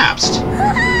collapsed!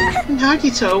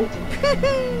 Nagito!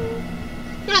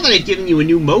 Now that I've given you a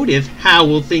new motive, how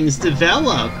will things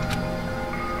develop?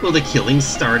 Will the killings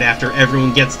start after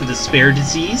everyone gets the despair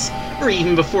disease? Or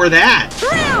even before that?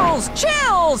 Thrills!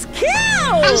 Chills!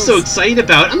 Kills! I'm so excited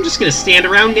about it, I'm just gonna stand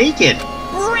around naked.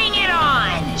 Bring it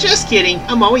on! Just kidding,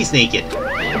 I'm always naked.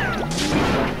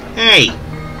 Hey!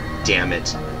 Damn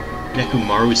it.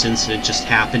 Nekomaru's incident just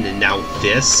happened and now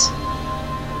this?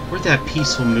 Where'd that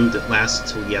peaceful mood that lasted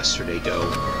till yesterday go?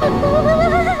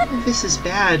 This is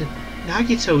bad.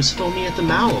 Nagito's foaming at the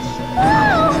mouth.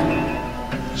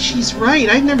 She's right,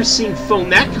 I've never seen foam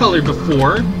that color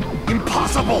before.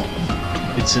 Impossible!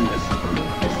 It's an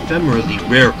ephemerally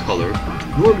rare color,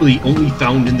 normally only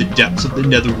found in the depths of the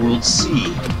Netherworld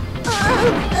Sea.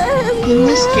 In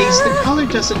this case, the color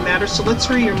doesn't matter, so let's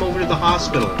hurry him over to the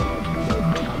hospital.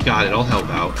 Got it, I'll help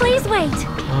out. Please wait.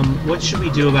 What should we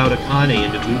do about Akane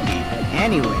and Ibuki?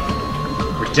 Anyway.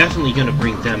 We're definitely gonna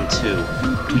bring them too.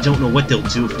 We don't know what they'll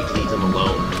do if we leave them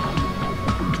alone.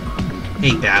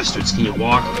 Hey bastards, can you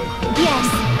walk?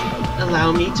 Yes.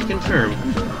 Allow me to confirm.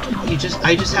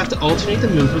 I just have to alternate the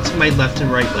movements of my left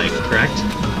and right leg, correct?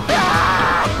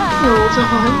 Hold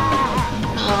on.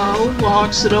 Oh,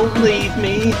 walk, so don't leave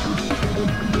me.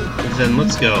 Then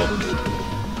let's go.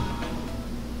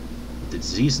 The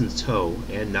disease in toe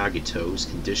and Nagito's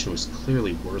condition was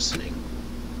clearly worsening.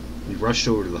 We rushed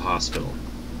over to the hospital.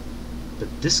 But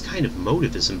this kind of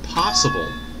motive is impossible.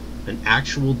 An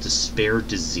actual despair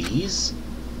disease?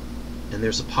 And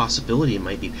there's a possibility it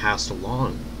might be passed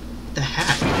along. What the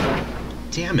heck?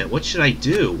 Damn it, what should I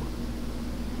do?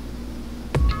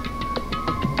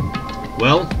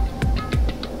 Well,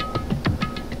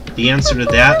 the answer to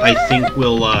that, I think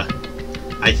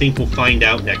we'll find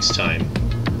out next time.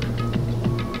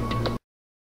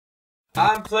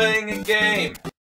 I'm playing a game.